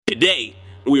Today,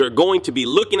 we are going to be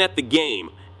looking at the game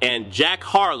and Jack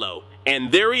Harlow and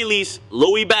their release,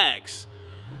 Louie Bags.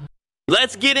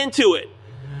 Let's get into it.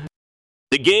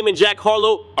 The Game and Jack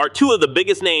Harlow are two of the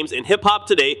biggest names in hip-hop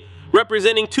today,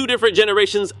 representing two different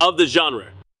generations of the genre.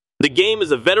 The Game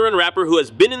is a veteran rapper who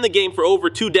has been in the game for over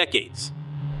 2 decades,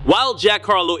 while Jack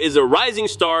Harlow is a rising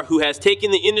star who has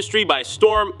taken the industry by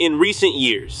storm in recent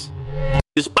years.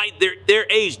 Despite their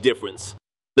age difference,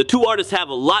 the two artists have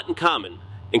a lot in common,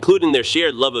 including their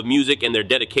shared love of music and their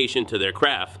dedication to their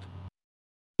craft.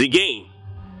 The Game,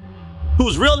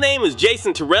 whose real name is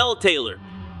Jason Terrell Taylor,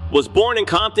 was born in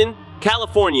Compton,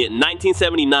 California in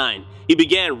 1979. He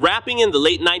began rapping in the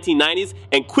late 1990s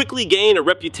and quickly gained a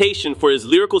reputation for his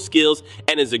lyrical skills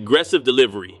and his aggressive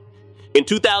delivery. In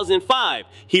 2005,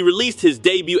 he released his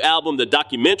debut album, The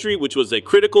Documentary, which was a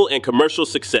critical and commercial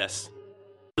success.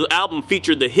 The album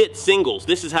featured the hit singles,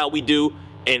 This Is How We Do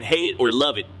and Hate It or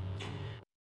Love It.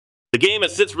 The Game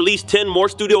has since released 10 more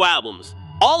studio albums,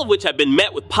 all of which have been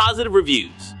met with positive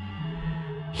reviews.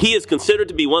 He is considered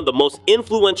to be one of the most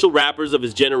influential rappers of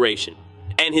his generation,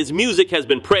 and his music has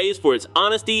been praised for its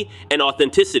honesty and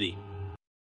authenticity.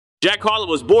 Jack Harlow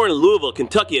was born in Louisville,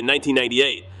 Kentucky in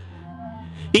 1998.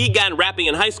 He began rapping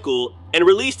in high school and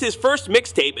released his first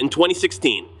mixtape in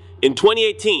 2016. In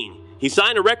 2018, he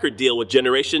signed a record deal with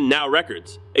Generation Now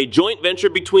Records, a joint venture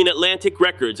between Atlantic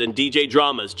Records and DJ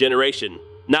Drama's Generation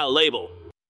Now label.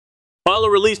 Harlow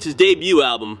released his debut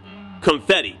album,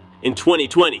 Confetti, in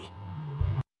 2020.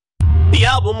 The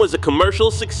album was a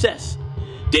commercial success,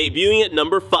 debuting at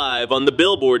number 5 on the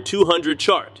Billboard 200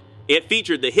 chart. It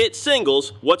featured the hit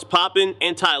singles What's Poppin'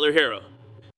 and Tyler Hero.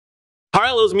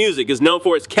 Harlow's music is known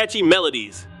for its catchy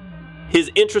melodies, his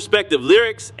introspective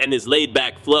lyrics, and his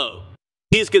laid-back flow.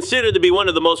 He is considered to be one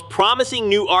of the most promising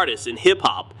new artists in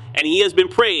hip-hop, and he has been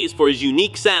praised for his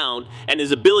unique sound and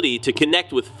his ability to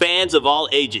connect with fans of all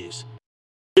ages.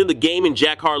 The Game and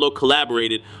Jack Harlow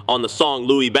collaborated on the song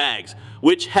Louie Bags,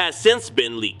 which has since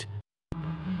been leaked.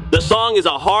 The song is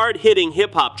a hard-hitting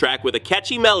hip-hop track with a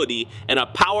catchy melody and a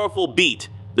powerful beat.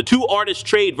 The two artists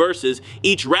trade verses,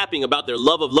 each rapping about their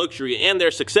love of luxury and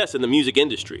their success in the music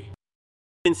industry.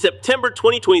 In September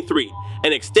 2023,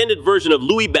 an extended version of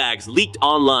Louie Bags leaked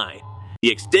online. The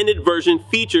extended version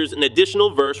features an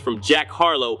additional verse from Jack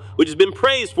Harlow, which has been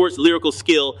praised for its lyrical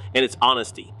skill and its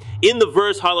honesty. In the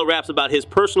verse, Harlow raps about his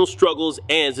personal struggles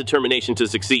and his determination to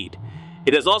succeed.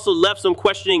 It has also left some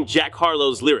questioning Jack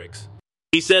Harlow's lyrics.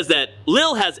 He says that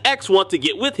Lil has X want to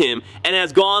get with him and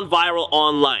has gone viral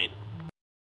online.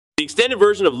 The extended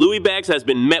version of Louie Bags has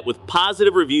been met with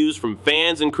positive reviews from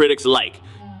fans and critics alike.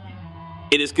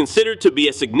 It is considered to be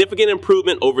a significant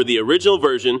improvement over the original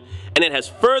version, and it has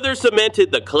further cemented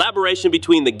the collaboration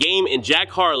between The Game and Jack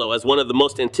Harlow as one of the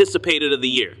most anticipated of the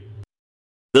year.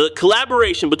 The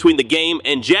collaboration between The Game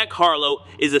and Jack Harlow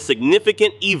is a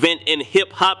significant event in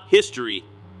hip-hop history.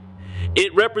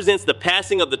 It represents the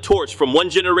passing of the torch from one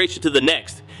generation to the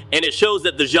next, and it shows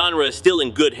that the genre is still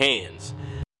in good hands.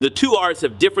 The two artists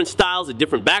have different styles and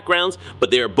different backgrounds,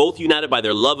 but they are both united by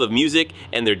their love of music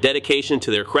and their dedication to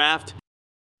their craft.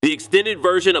 The extended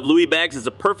version of Louie Bags is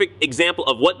a perfect example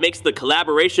of what makes the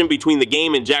collaboration between The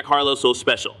Game and Jack Harlow so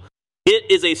special.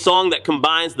 It is a song that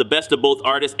combines the best of both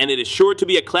artists, and it is sure to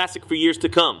be a classic for years to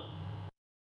come.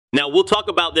 Now we'll talk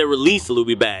about their release,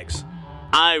 Louie Bags.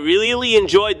 I really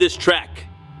enjoyed this track.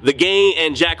 The Game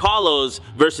and Jack Harlow's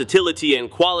versatility and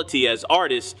quality as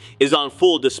artists is on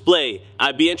full display.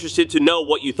 I'd be interested to know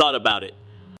what you thought about it.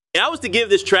 If I was to give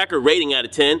this track a rating out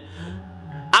of 10,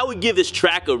 I would give this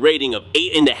track a rating of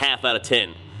 8.5 out of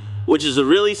 10, which is a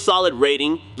really solid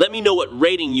rating. Let me know what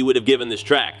rating you would have given this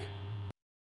track.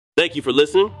 Thank you for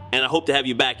listening, and I hope to have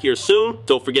you back here soon.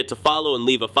 Don't forget to follow and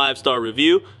leave a 5-star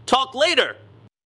review. Talk later!